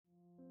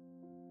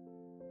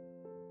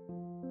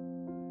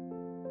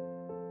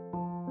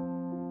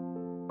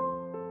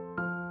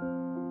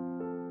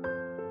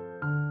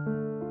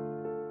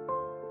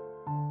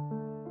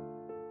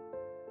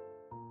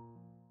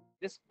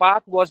This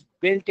park was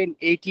built in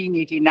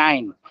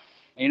 1889,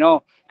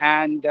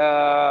 and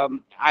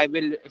I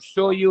will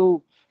show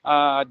you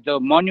the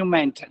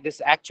monument.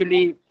 This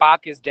actually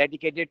park is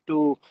dedicated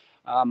to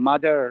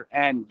mother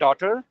and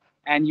daughter,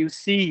 and you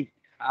see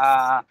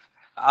a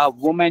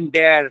woman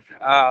there,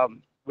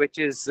 which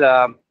is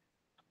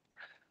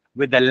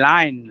with a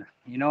lion,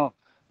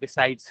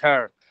 besides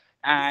her,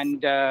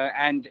 and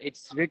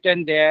it's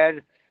written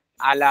there,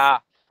 "A la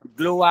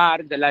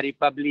gloire de la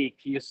République."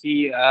 You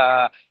see,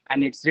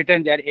 and it's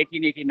written there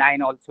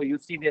 1889. Also, you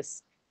see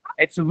this.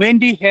 It's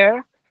windy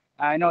here.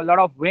 A lot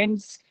of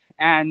winds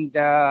and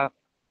a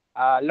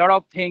lot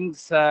of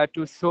things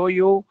to show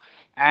you.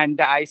 And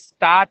I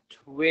start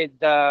with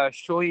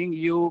showing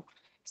you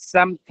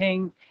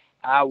something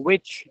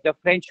which the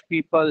French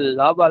people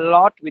love a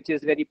lot, which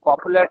is very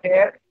popular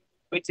here,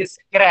 which is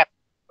crepe.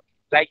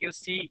 Like you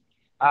see,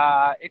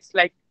 it's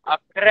like a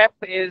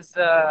crepe is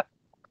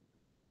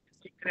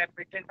see crepe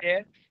written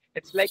there.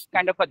 It's like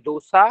kind of a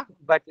dosa,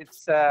 but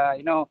it's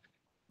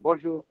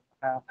bonjour,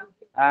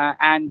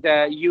 and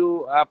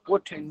you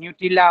put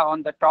Nutella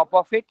on the top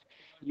of it.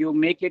 You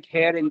make it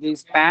here in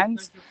these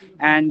pans,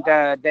 and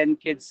then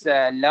kids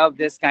love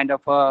this kind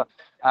of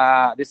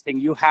this thing.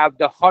 You have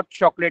the hot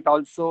chocolate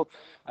also,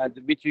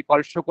 which we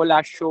call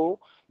chocolat chaud,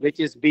 which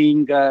is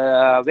being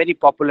very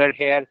popular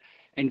here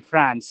in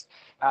France.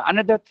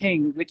 Another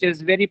thing which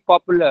is very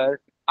popular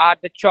are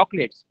the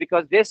chocolates,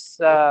 because this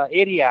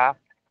area,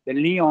 the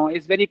Lyon,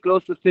 is very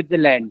close to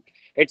Switzerland.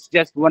 It's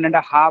just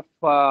 1.5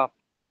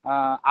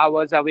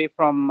 hours away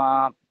from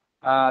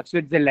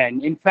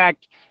Switzerland. In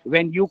fact,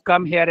 when you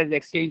come here as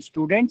exchange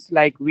students,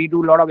 like we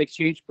do a lot of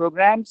exchange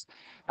programs,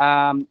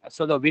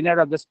 so the winner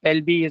of the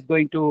Spell Bee is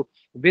going to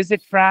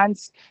visit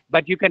France,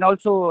 but you can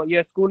also,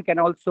 your school can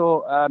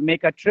also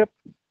make a trip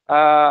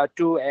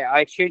to a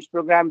exchange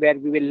program where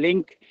we will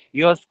link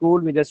your school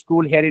with a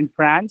school here in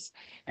France.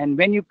 And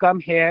when you come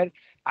here,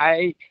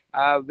 I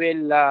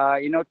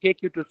will,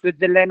 take you to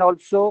Switzerland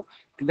also,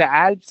 to the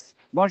Alps.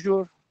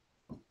 Bonjour.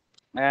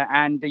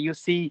 And you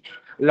see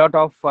a lot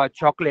of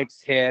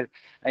chocolates here.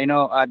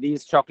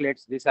 These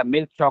chocolates, these are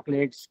milk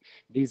chocolates,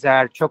 these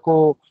are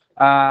choco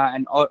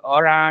and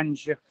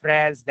orange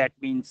fraise, that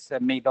means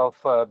made of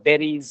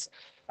berries,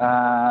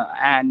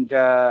 and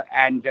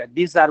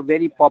these are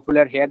very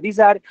popular here. These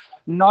are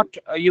not,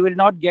 you will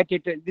not get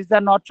it, these are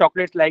not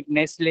chocolates like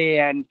Nestle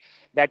and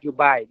that you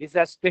buy. These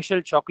are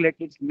special chocolate.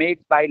 It's made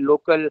by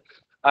local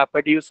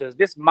producers.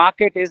 This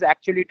market is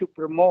actually to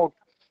promote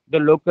the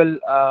local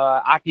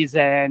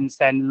artisans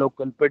and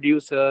local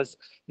producers.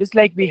 Just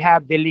like we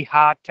have Delhi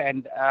Haat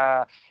and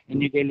in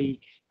New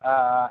Delhi,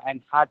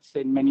 and huts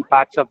in many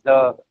parts of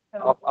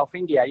of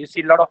India. You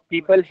see a lot of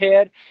people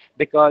here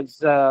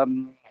because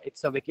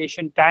it's a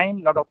vacation time.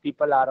 A lot of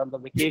people are on the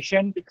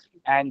vacation,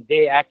 and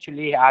they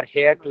actually are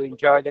here to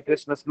enjoy the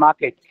Christmas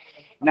market.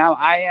 Now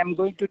I am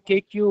going to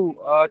take you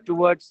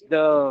towards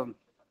the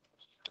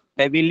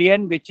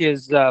pavilion, which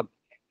is the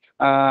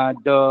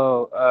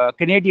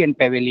Canadian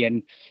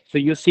pavilion. So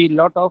you see a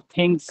lot of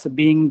things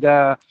being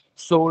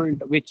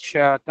sold which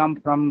come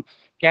from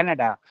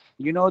Canada.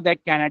 You know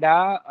that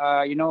Canada,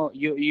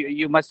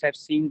 you must have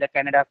seen the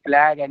Canada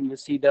flag, and you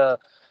see the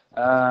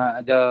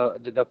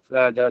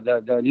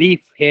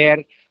leaf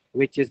here,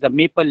 which is the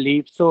maple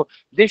leaf. So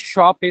this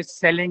shop is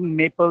selling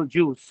maple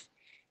juice,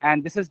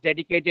 and this is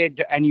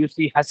dedicated. And you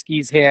see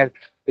huskies here,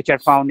 which are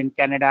found in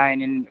Canada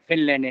and in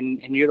Finland,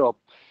 in Europe.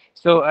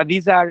 So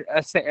these are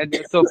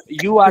so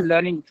you are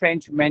learning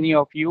French, many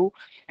of you,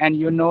 and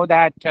you know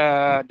that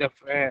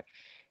the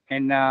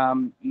in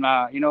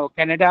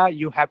Canada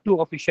you have two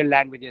official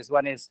languages.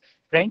 One is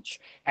French,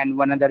 and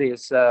one other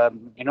is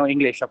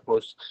English, of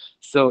course.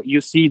 So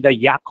you see the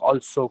yak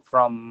also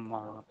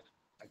from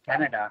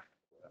Canada.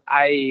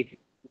 I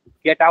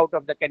get out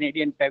of the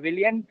Canadian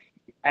pavilion,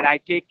 and I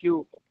take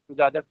you to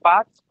the other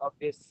parts of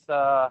this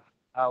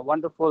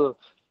wonderful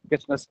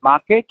Christmas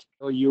market.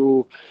 So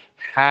you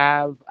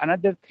have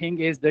another thing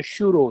is the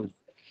churros.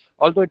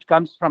 Although it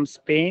comes from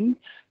Spain,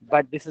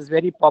 but this is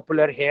very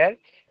popular here.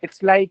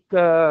 It's like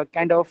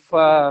kind of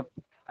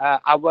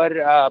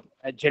our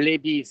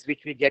jalebis,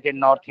 which we get in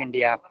North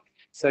India.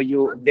 So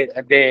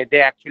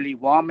they actually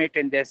warm it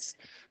in this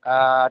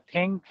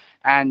thing,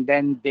 and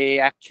then they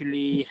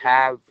actually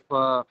have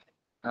the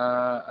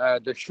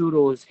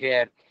churros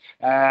here.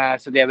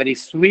 So they are very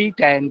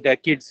sweet, and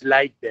kids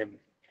like them.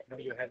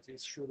 You have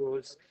these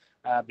churros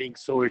being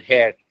sold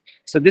here.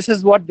 So this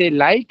is what they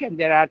like, and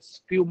there are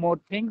few more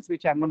things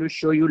which I'm going to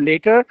show you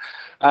later.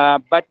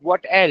 But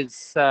what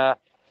else?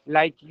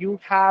 Like you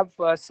have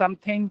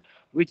something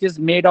which is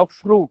made of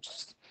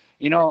fruits,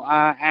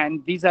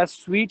 and these are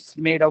sweets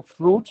made of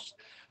fruits.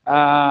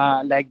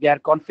 Like they are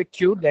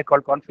confiture, they're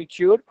called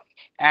confiture,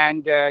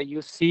 and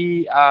you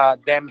see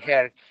them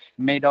here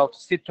made of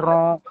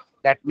citron.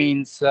 That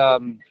means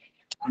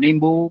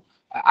nimbu,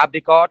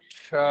 apricot,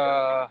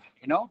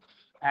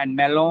 and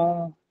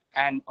melon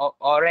and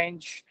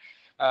orange.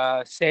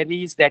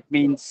 Cerise, that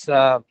means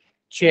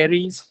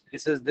cherries.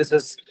 This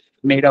is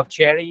made of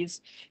cherries,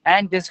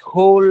 and this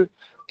whole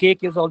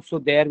cake is also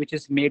there, which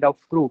is made of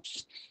fruits.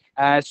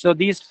 So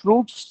these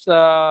fruits,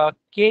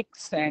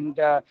 cakes, and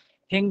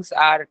things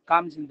are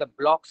comes in the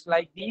blocks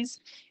like these.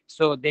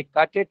 So they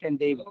cut it and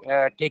they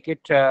take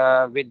it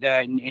with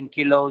in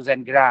kilos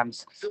and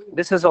grams.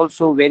 This is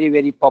also very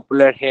very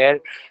popular here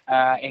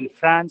in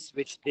France,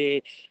 which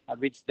the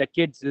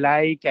kids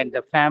like and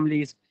the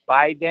families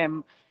buy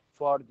them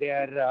for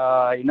their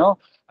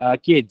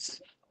kids.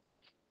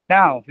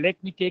 Now, let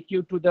me take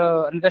you to the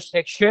another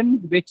section,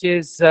 which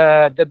is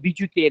the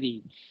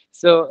bijouterie.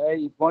 So,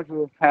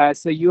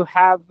 so you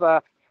have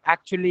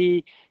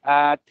actually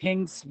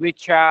things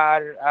which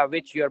are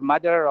which your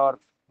mother or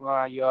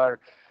your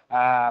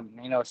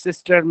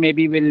sister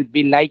maybe will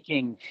be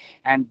liking,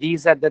 and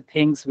these are the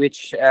things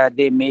which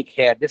they make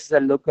here. This is a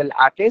local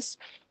artist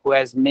who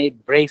has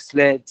made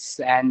bracelets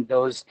and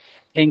those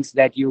things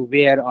that you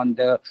wear on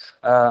the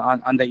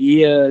on the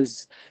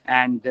ears,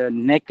 and the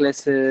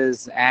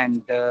necklaces,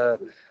 and the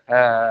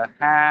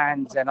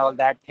hands, and all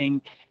that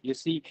thing, you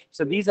see.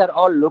 So these are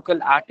all local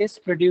artists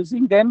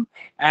producing them,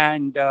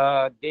 and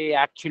they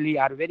actually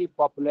are very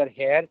popular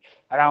here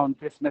around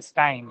Christmas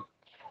time.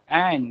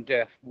 And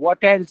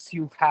what else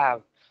you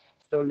have?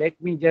 So let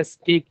me just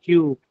take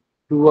you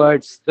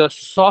towards the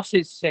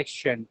sausage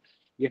section.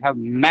 You have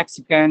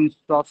Mexican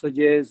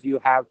sausages, you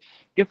have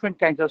different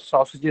kinds of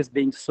sausages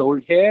being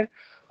sold here,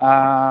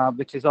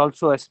 which is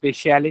also a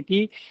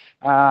specialty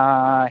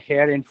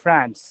here in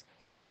France.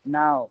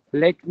 Now,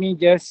 let me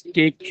just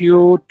take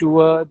you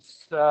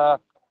towards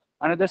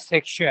another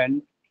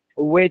section,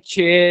 which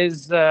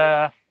is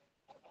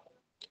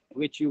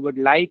which you would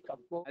like, of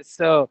course.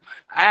 So,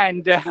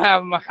 and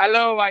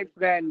hello, my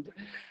friend.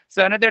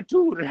 So another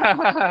tour,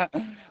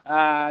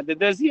 the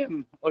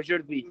deuxième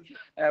aujourd'hui.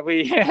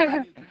 We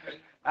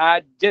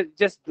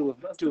just two.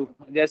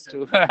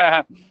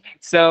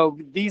 So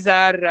these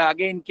are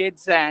again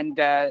kids, and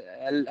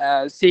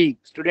see,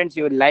 students,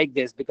 you will like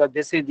this because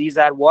these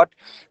are what,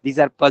 these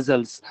are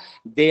puzzles.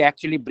 They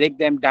actually break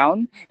them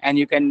down, and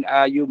you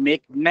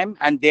make them,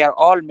 and they are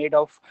all made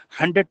of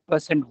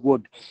 100%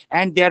 wood,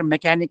 and they are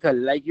mechanical.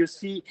 Like you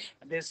see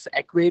this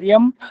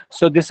aquarium.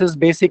 So this is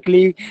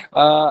basically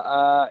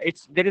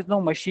it's there is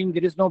no machine,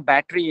 there is no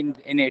battery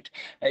in it.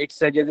 It's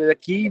just a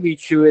key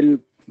which you will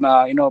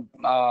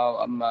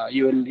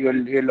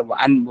you'll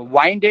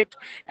unwind it,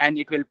 and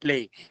it will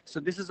play. So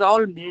this is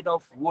all made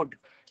of wood,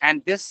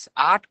 and this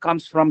art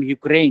comes from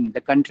Ukraine,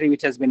 the country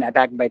which has been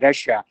attacked by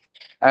Russia.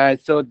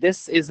 So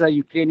this is a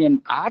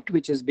Ukrainian art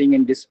which is being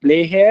in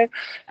display here,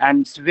 and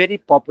it's very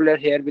popular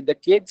here with the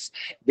kids.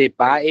 They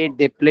buy it,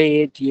 they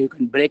play it. You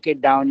can break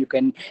it down. You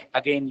can,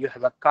 again, you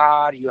have a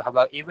car,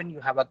 even you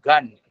have a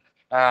gun.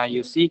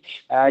 You see,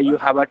 you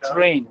have a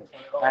train,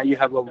 you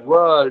have a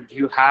world,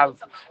 you have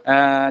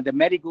the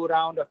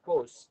merry-go-round, of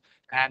course,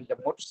 and the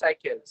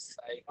motorcycles.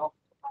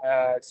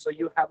 So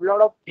you have a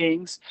lot of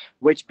things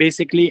which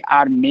basically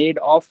are made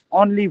of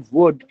only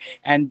wood,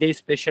 and they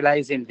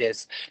specialize in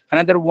this.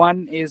 Another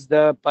one is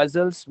the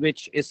puzzles,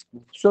 which is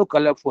so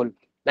colorful.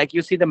 Like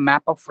you see the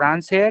map of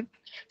France here.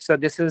 So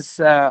this is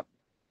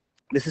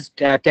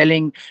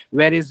telling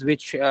where is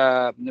which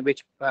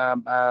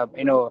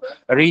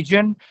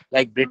region,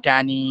 like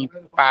Brittany,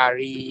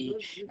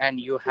 Paris, and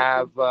you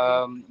have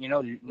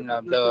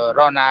the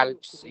Rhone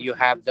Alps, you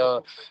have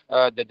the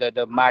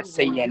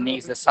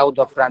Marseillais, the south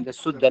of France, the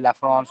Sud de la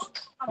France.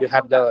 You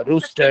have the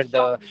rooster,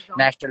 the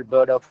national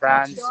bird of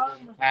France,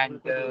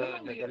 and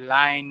the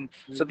lion.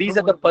 So these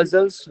are the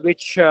puzzles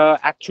which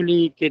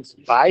actually kids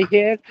buy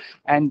here,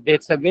 and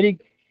it's a very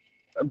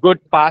good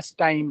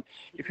pastime.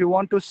 If you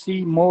want to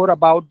see more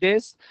about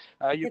this,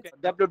 you can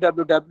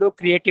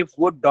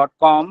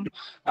www.creativewood.com,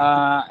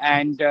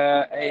 and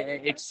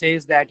it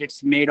says that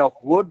it's made of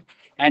wood,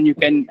 and you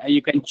can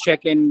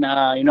check in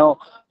the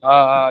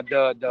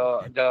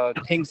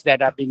things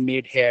that are being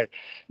made here.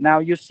 Now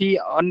you see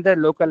on the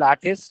local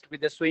artist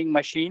with the sewing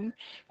machine,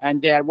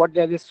 and they're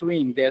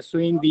sewing. They're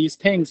sewing these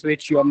things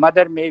which your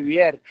mother may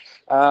wear,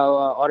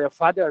 or your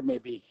father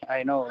maybe.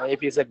 I know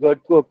if he's a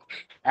good cook,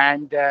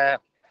 and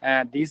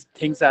these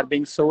things are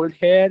being sold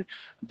here,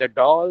 the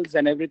dolls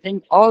and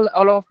everything, all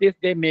of this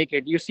they make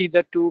it. You see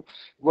the two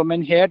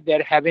women here,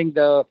 they're having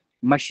the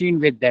machine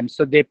with them,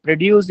 so they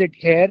produce it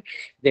here,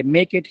 they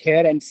make it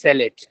here and sell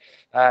it.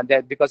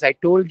 That because I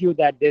told you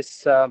that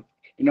this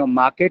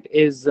market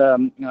is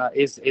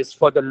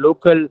for the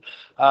local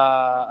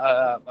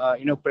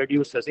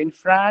producers. In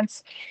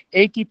France,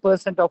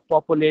 80% of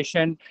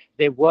population,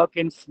 they work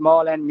in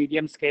small and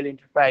medium scale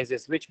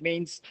enterprises, which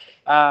means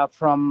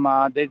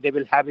they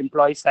will have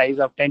employee size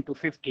of 10 to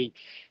 50,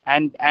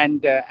 and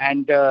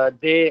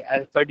they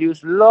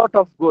produce lot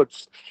of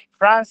goods.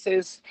 France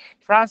is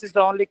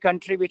the only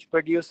country which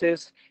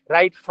produces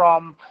right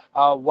from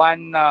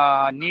one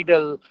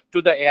needle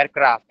to the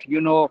aircraft.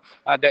 The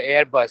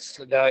Airbus,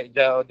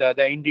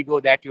 the Indigo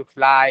that you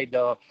fly,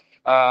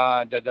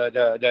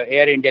 the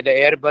Air India, the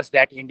Airbus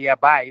that India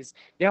buys,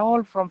 they're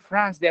all from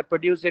France. They're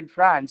produced in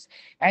France,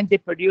 and they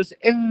produce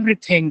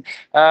everything.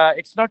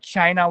 It's not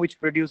China which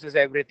produces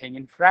everything.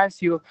 In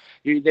France,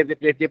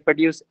 they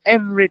produce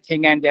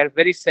everything, and they're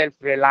very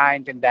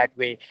self-reliant in that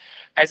way.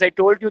 As I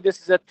told you,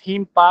 this is a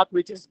theme park,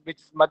 which is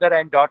mother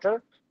and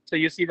daughter. So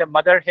you see the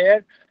mother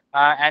here.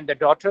 And the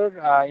daughter,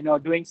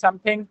 doing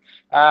something.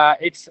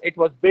 It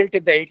was built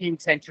in the 18th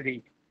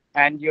century,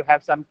 and you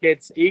have some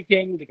kids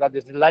eating because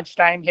it's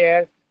lunchtime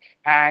here,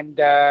 and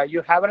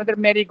you have another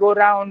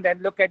merry-go-round,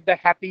 and look at the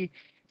happy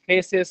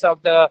faces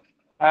of the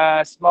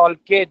small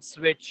kids,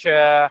 which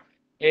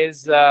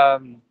is so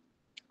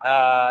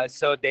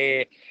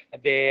they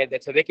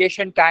that's a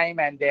vacation time,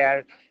 and they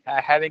are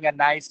having a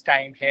nice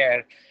time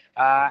here.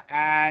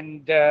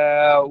 And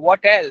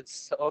what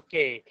else?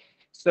 Okay,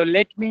 so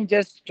let me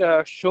just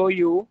show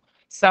you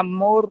some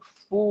more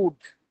food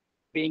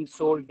being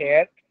sold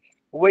here,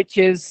 which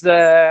is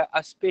a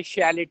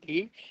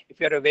speciality. If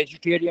you're a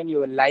vegetarian, you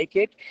will like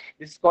it.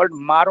 This is called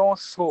marron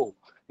chaud.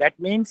 That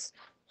means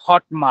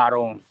hot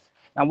marrons.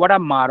 And what are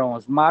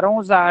marrons?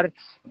 Marrons are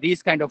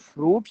these kind of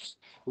fruits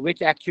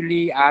which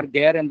actually are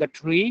there in the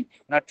tree,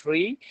 in a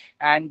tree,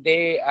 and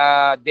they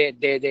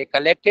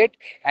collect it,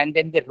 and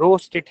then they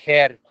roast it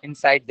here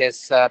inside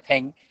this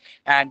thing.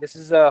 And this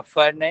is a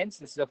furnace.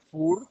 This is a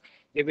food.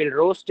 They will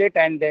roast it,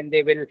 and then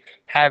they will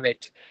have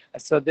it.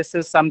 So this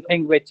is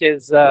something which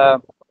is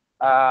a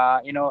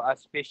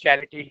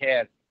specialty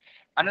here.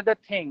 Another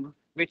thing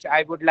which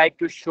I would like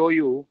to show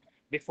you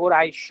before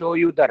I show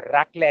you the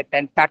raclette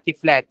and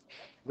tartiflette,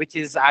 which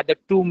is are the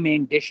two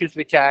main dishes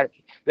which are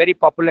very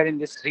popular in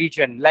this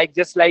region. Like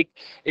just like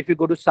if you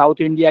go to South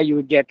India, you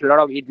would get a lot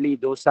of idli,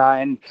 dosa,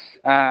 and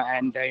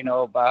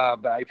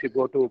if you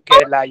go to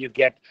Kerala, you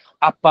get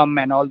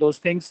appam and all those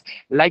things.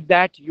 Like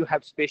that, you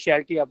have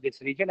specialty of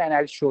this region, and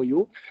I'll show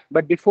you.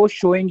 But before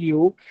showing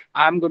you,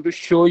 I'm going to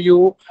show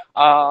you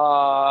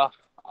uh,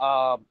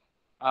 uh,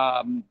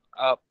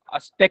 a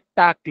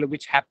spectacle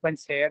which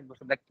happens here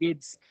for the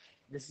kids.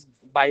 This is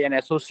by an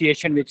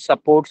association which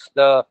supports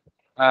the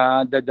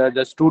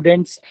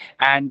students,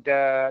 and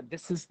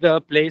this is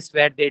the place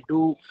where they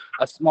do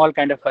a small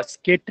kind of a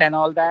skit and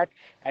all that,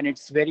 and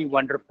it's very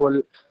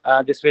wonderful.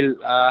 This will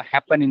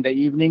happen in the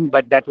evening,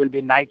 but that will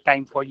be night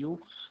time for you,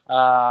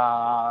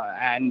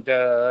 and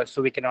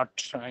so we cannot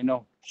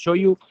show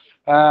you.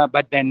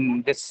 But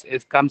then this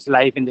comes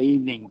live in the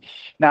evening.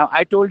 Now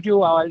I told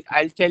you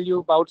I'll tell you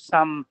about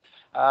some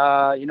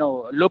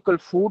local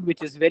food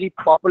which is very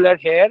popular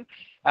here,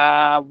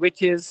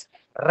 which is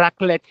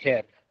raclette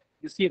here.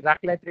 You see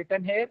raclette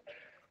written here.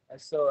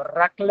 So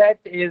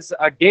raclette is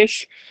a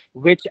dish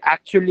which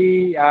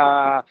actually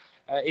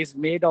is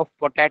made of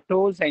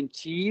potatoes and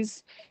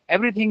cheese.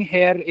 Everything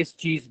here is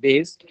cheese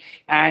based,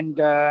 and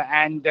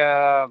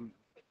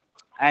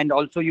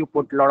also you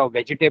put a lot of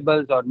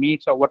vegetables or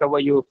meats or whatever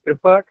you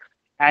prefer,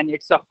 and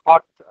it's a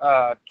hot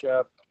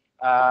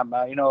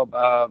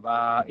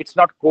it's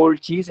not cold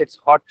cheese, it's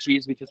hot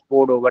cheese which is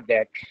poured over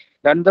there.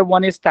 The another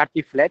one is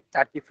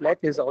tartiflette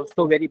is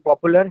also very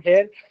popular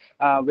here,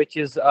 which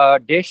is a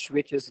dish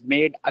which is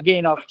made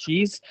again of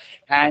cheese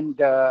and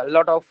a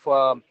lot of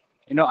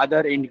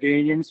other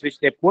ingredients which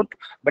they put,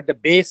 but the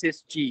base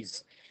is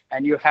cheese.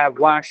 And you have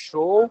vin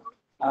chaud,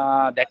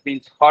 that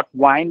means hot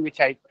wine, which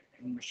I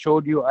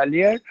showed you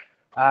earlier.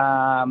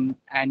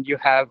 And you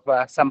have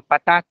some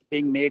patat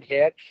being made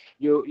here.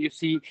 You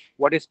see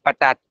what is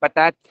patat?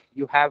 Patat,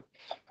 you have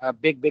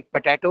big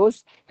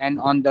potatoes, and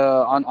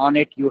on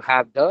it you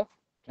have the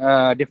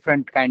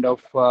different kind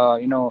of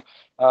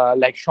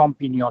like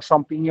champignon.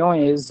 Champignon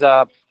is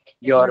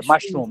your Mushroom.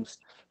 mushrooms.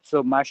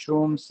 So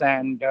mushrooms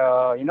and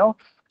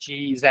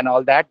cheese and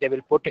all that they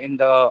will put in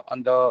the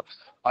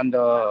on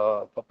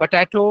the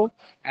potato,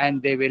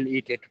 and they will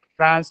eat it.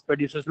 France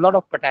produces a lot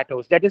of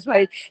potatoes. That is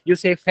why you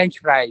say French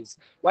fries.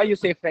 Why you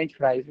say French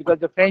fries? Because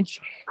the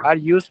French are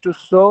used to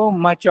so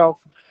much of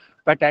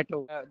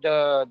potato.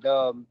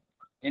 The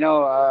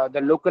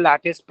local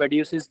artist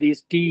produces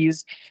these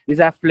teas.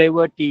 These are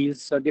flavored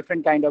teas. So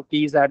different kind of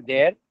teas are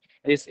there.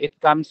 It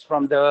comes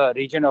from the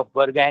region of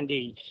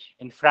Burgundy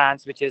in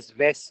France, which is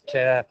west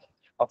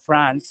of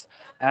France.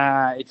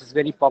 It is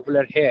very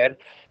popular here.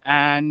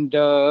 And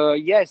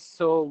yes,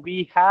 so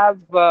we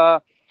have.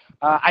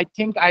 I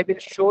think I will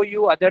show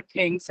you other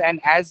things, and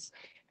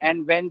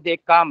when they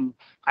come,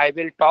 I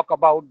will talk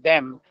about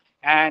them.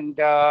 And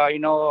otherwise,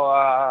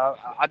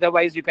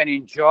 you can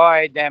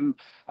enjoy them.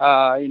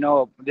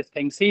 This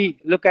thing. See,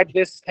 look at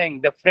this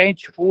thing. The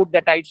French food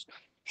that I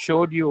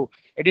showed you.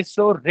 It is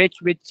so rich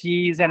with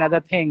cheese and other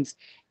things.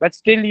 But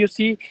still, you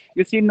see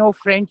no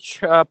French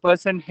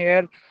person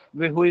here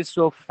who is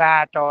so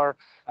fat or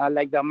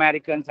like the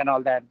Americans and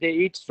all that. They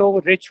eat so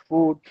rich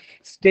food.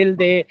 Still,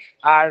 they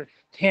are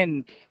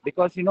thin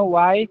because you know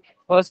why?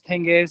 First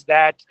thing is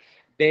that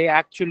they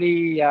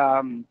actually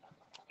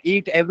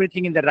eat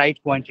everything in the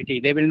right quantity.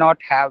 They will not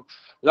have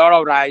a lot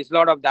of rice,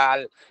 lot of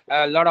dal,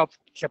 a lot of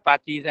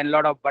chapatis, and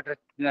lot of butter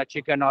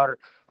chicken or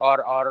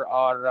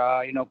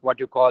what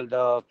you call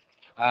the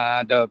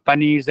the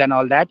paneers and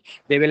all that.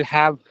 They will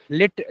have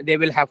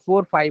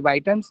 4 5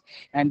 items,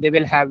 and they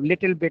will have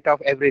little bit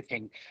of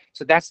everything.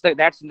 So that's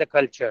in the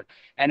culture.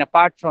 And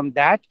apart from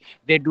that,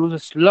 they do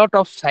this lot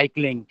of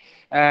cycling.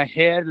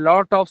 Here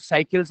lot of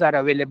cycles are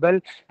available.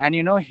 And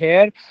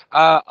here,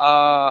 uh,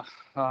 uh,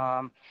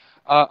 um,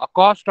 a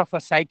cost of a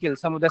cycle,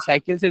 some of the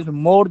cycles is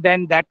more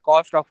than that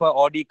cost of a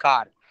Audi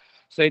car.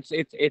 So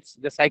it's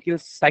the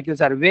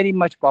cycles are very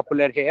much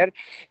popular here.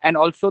 And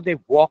also they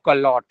walk a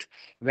lot.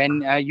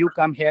 When you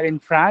come here in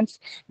France,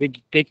 we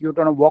take you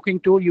on a walking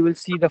tour, you will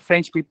see the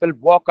French people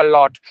walk a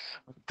lot.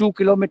 2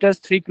 kilometers,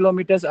 3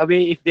 kilometers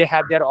away, if they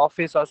have their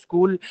office or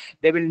school,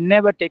 they will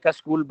never take a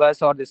school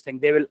bus or this thing,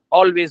 they will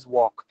always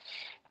walk.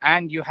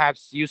 And you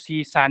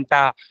see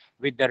Santa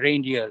with the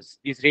reindeers.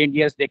 These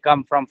reindeers, they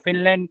come from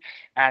Finland.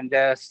 And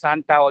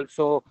Santa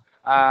also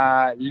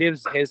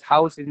lives, his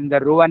house is in the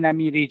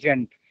Rovaniemi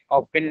region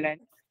of Finland.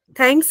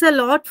 Thanks a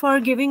lot for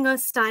giving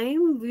us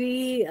time.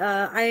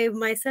 I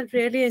myself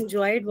really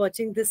enjoyed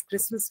watching this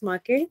Christmas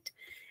market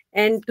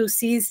and to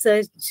see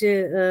such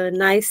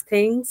nice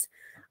things,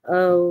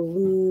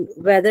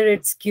 whether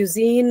it's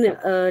cuisine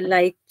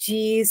like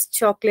cheese,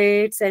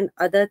 chocolates, and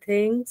other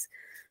things.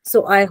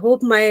 So I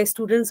hope my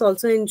students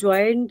also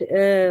enjoyed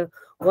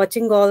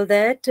watching all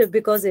that,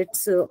 because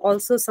it's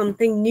also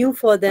something new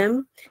for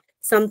them,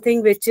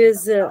 something which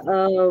is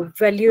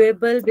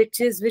valuable, which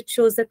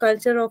shows the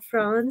culture of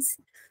France.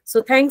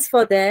 So thanks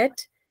for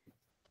that.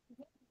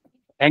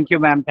 Thank you,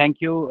 ma'am. Thank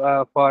you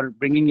for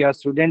bringing your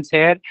students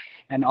here,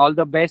 and all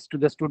the best to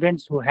the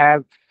students who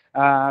have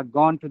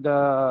gone to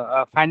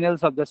the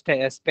finals of the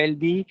Spell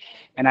B.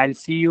 And I'll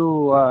see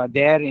you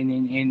there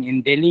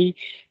in Delhi.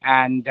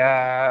 And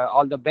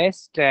all the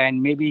best.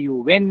 And maybe you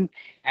win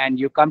and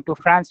you come to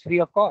France free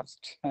of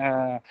cost.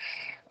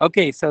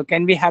 Okay, so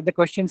can we have the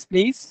questions,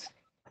 please?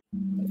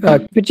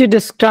 Could you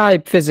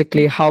describe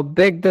physically how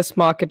big this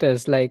market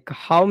is? Like,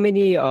 how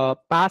many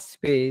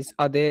pathways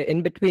are there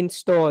in between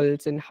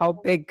stalls, and how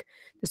big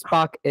this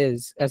park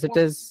is, as it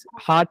is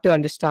hard to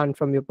understand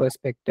from your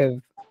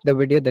perspective, the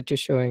video that you're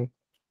showing?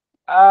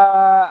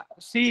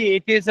 See,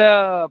 it is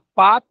a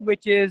park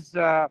which is,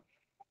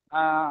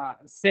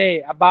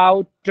 say,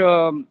 about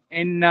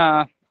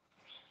in.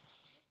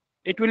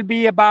 It will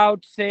be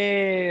about,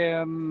 say,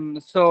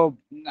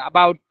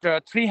 about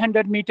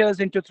 300 meters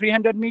into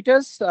 300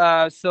 meters.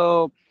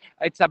 So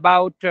it's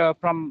about,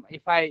 from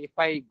if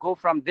I go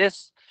from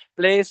this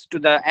place to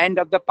the end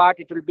of the park,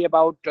 it will be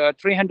about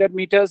 300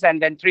 meters,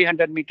 and then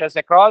 300 meters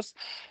across.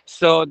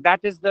 So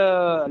that is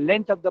the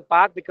length of the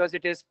park, because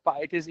it is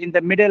in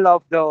the middle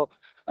of the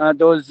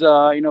those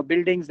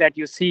buildings that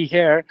you see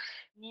here.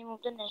 Name of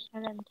the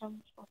national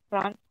anthem of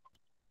France.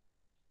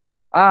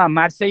 Ah,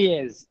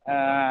 Marseillaise.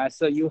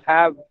 So you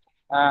have,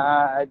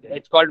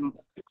 it's called,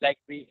 like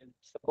we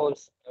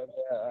suppose,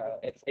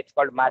 it's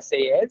called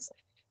Marseillaise.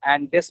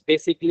 And this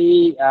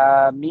basically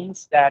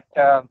means that,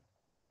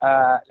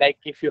 like,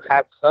 if you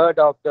have heard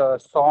of the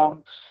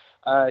song,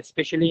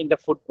 especially in the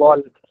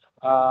football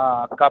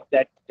cup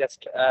that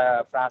just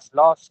France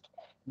lost,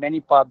 many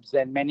pubs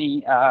and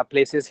many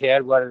places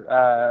here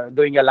were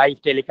doing a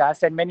live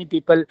telecast, and many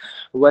people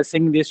were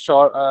singing this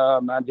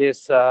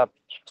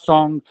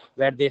song,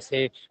 where they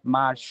say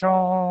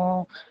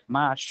marchons,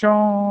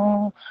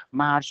 marchons,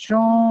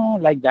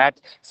 marchons, like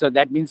that. So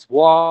that means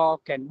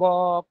walk and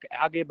walk,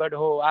 aage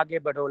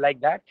badho,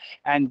 like that.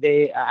 And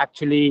they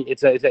actually,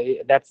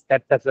 that's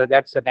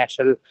a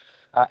national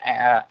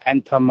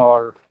anthem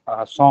or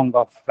song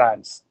of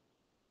France.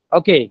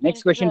 Okay, next Thank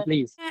you, question, sir.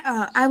 please.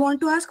 I want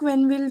to ask,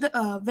 when will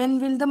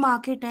the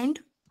market end?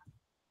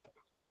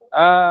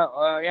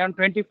 On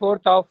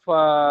 24th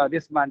of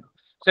this month.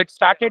 So it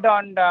started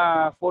on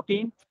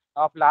 14th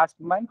of last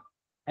month,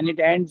 and it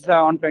ends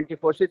on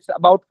 24th. So it's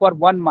about for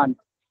 1 month.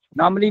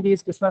 Normally,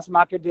 these Christmas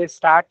market, they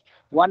start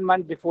 1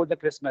 month before the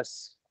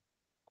Christmas.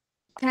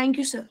 Thank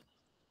you, sir.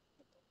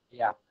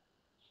 Yeah.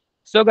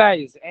 So,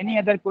 guys, any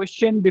other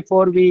question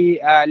before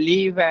we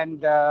leave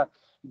and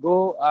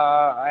go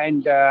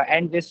and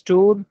end this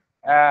tour?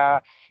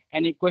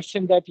 Any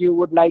question that you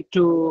would like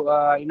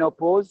to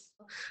pose?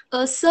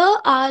 Sir,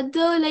 are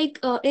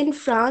the in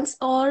France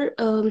or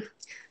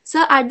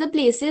sir, at the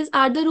places,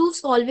 are the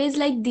roofs always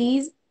like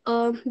these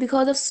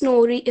because of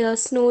snowy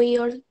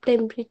or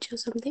temperature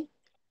something?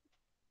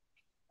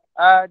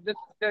 The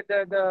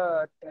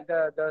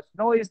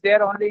snow is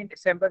there only in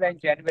December and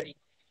January.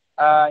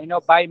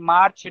 By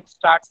March it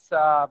starts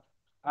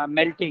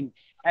melting.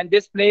 And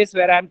this place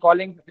where I'm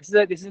calling, this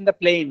is in the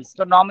plains.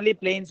 So normally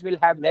plains will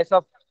have less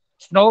of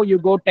snow. You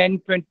go 10,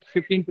 20,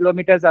 15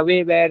 kilometers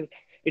away, where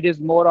it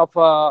is more of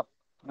a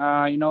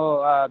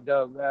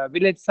the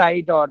village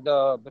side or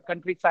the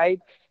countryside.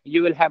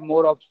 You will have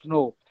more of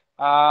snow.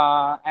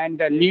 And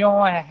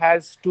Lyon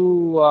has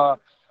two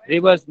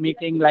rivers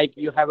meeting. Like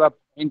you have a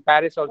in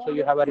Paris also,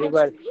 you have a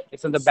river.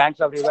 It's on the banks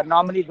of river.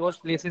 Normally those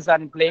places are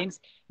in plains,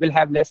 will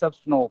have less of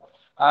snow.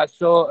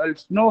 So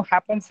snow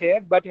happens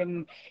here, but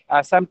in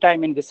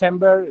sometime in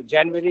December,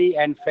 January,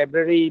 and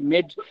February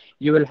mid,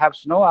 you will have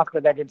snow. After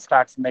that, it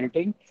starts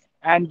melting.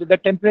 and the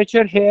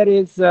temperature here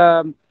is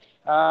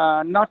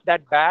not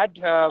that bad.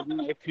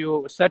 If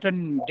you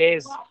certain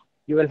days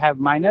you will have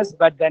minus,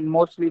 but then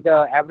mostly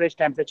the average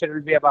temperature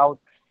will be about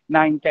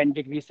 9-10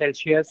 degrees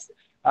Celsius,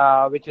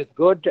 which is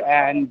good.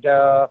 And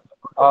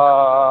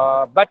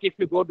but if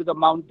you go to the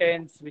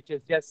mountains, which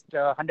is just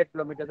 100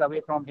 kilometers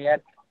away from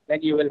here,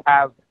 then you will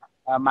have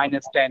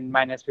 -10,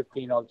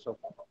 -15 also.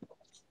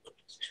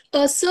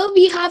 Sir,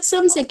 we have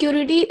some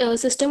security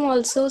system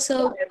also.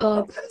 So,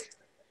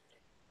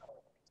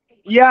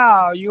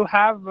 Yeah, you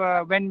have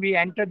when we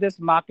enter this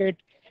market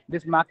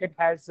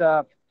has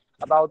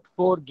about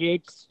 4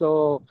 gates.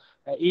 So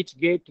each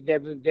gate there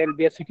will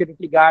be a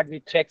security guard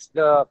which checks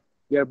the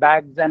your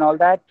bags and all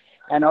that.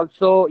 And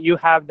also you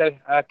have the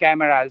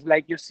cameras,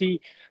 like you see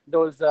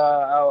those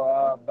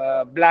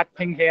black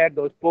thing here,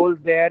 those poles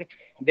there.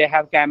 They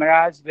have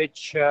cameras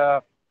which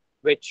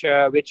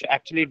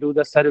actually do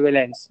the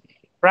surveillance.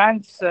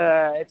 France,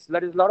 it's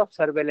there is a lot of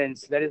surveillance.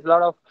 There is a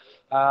lot of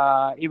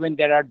even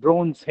there are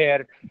drones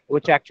here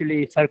which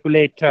actually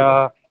circulate,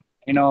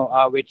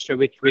 which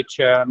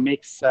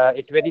makes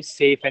it very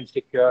safe and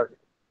secure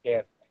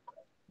here.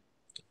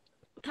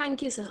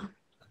 thank you, sir.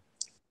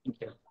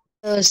 Thank you.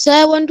 Sir,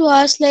 I want to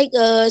ask,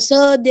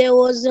 sir, there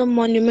was a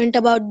monument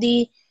about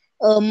the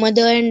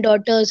mother and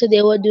daughter, so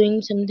they were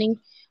doing something.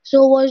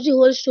 So, what's the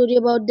whole story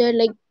about that?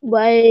 Like,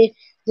 why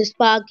this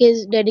park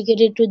is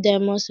dedicated to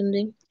them or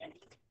something?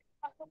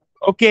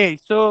 Okay,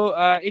 so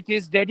it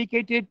is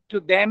dedicated to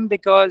them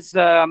because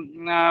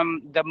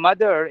the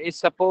mother is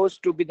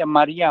supposed to be the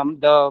Mariam,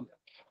 the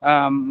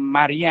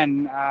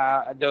Marianne,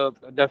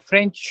 the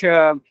French.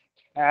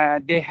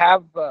 They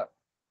have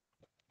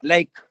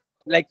like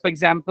for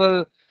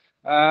example,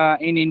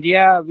 in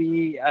India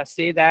we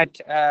say that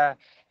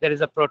there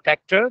is a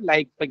protector,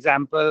 like for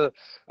example,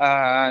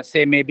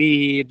 say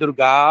maybe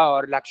Durga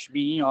or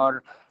Lakshmi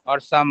or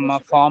some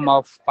form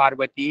of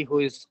Parvati, who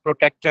is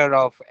protector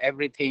of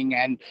everything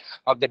and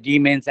of the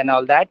demons and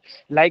all that.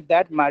 Like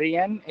that,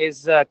 Marian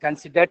is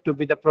considered to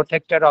be the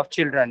protector of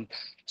children.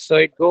 So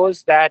it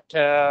goes that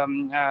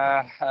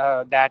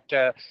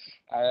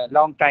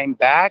long time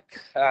back,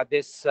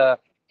 this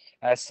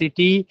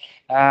city,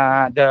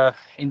 the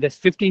in the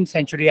 15th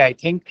century, I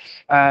think,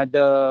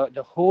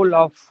 the whole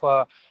of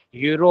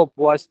Europe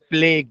was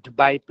plagued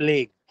by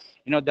plague.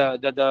 You know,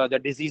 the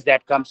disease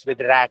that comes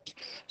with rat.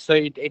 So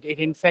it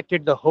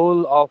infected the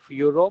whole of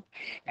Europe,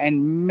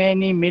 and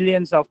many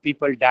millions of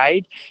people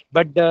died.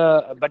 But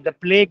the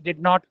plague did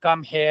not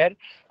come here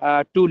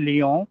to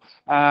Lyon,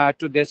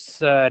 to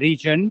this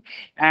region,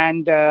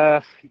 and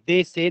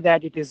they say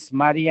that it is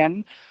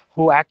Marianne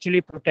who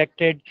actually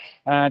protected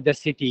the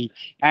city.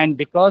 And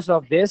because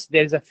of this,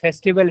 there is a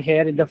festival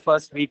here in the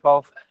first week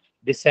of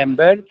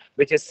December,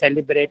 which is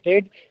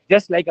celebrated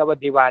just like our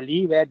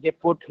Diwali, where they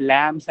put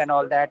lamps and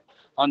all that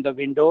on the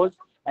windows,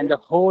 and the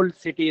whole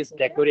city is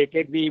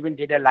decorated. We even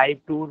did a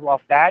live tour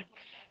of that,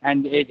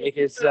 and it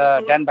is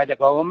done by the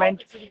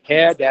government.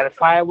 Here, there are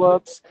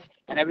fireworks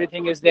and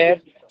everything is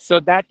there. So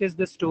that is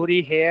the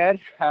story here.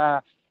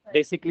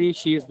 Basically,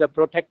 she is the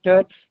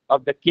protector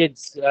of the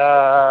kids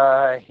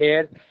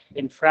here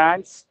in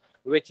France,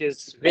 which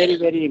is very,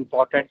 very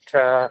important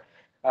for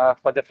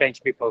the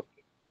French people.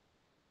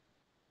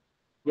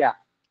 Yeah.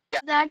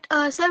 That,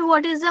 sir,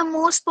 what is the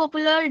most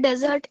popular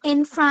dessert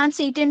in France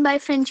eaten by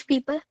French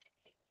people?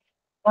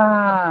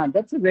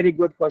 That's a very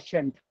good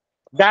question.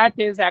 That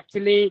is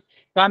actually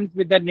comes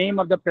with the name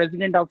of the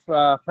president of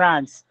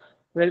France.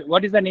 Well,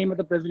 what is the name of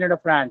the president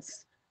of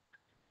France?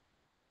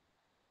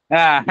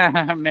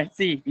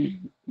 Merci.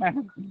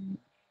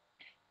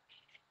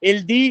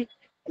 Il dit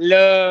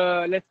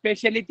la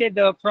spécialité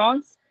de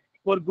France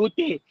pour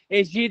goûter.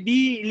 Et j'ai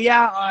dit, il y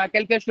a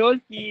quelque chose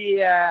qui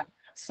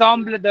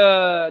semble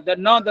de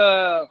nom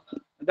de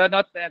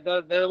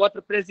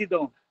votre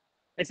président.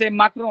 Et c'est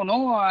Macron,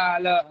 non?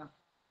 Le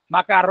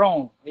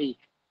macaron. Oui.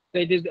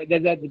 So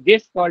there's a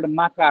dish called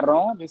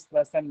macaron. This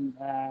person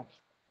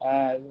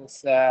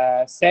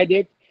said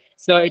it.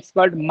 So it's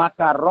called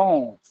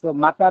macaron. So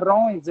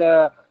macaron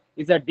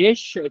is a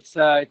dish. It's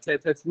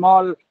a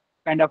small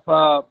kind of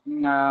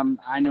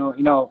I know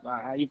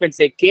you can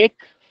say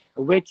cake,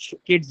 which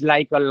kids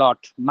like a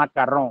lot.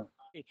 Macaron.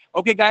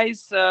 Okay,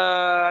 guys.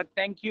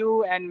 Thank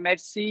you and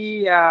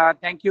merci.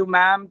 Thank you,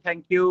 ma'am.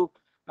 Thank you,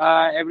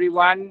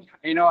 everyone.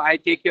 I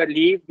take your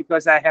leave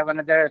because I have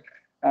another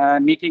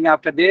meeting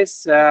after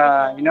this.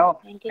 Thank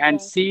you,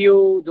 And sir. see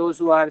you, those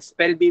who are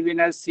Spell Bee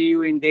winners. See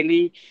you in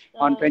Delhi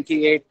on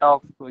 28th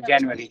of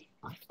January.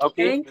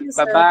 Okay. Thank you,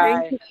 Bye sir. Thank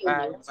bye. you so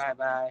Bye much. bye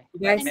bye.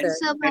 Bye, Thank you, sir.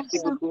 sir. Bye, Merci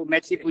sir. beaucoup.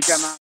 Merci,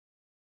 Pujama.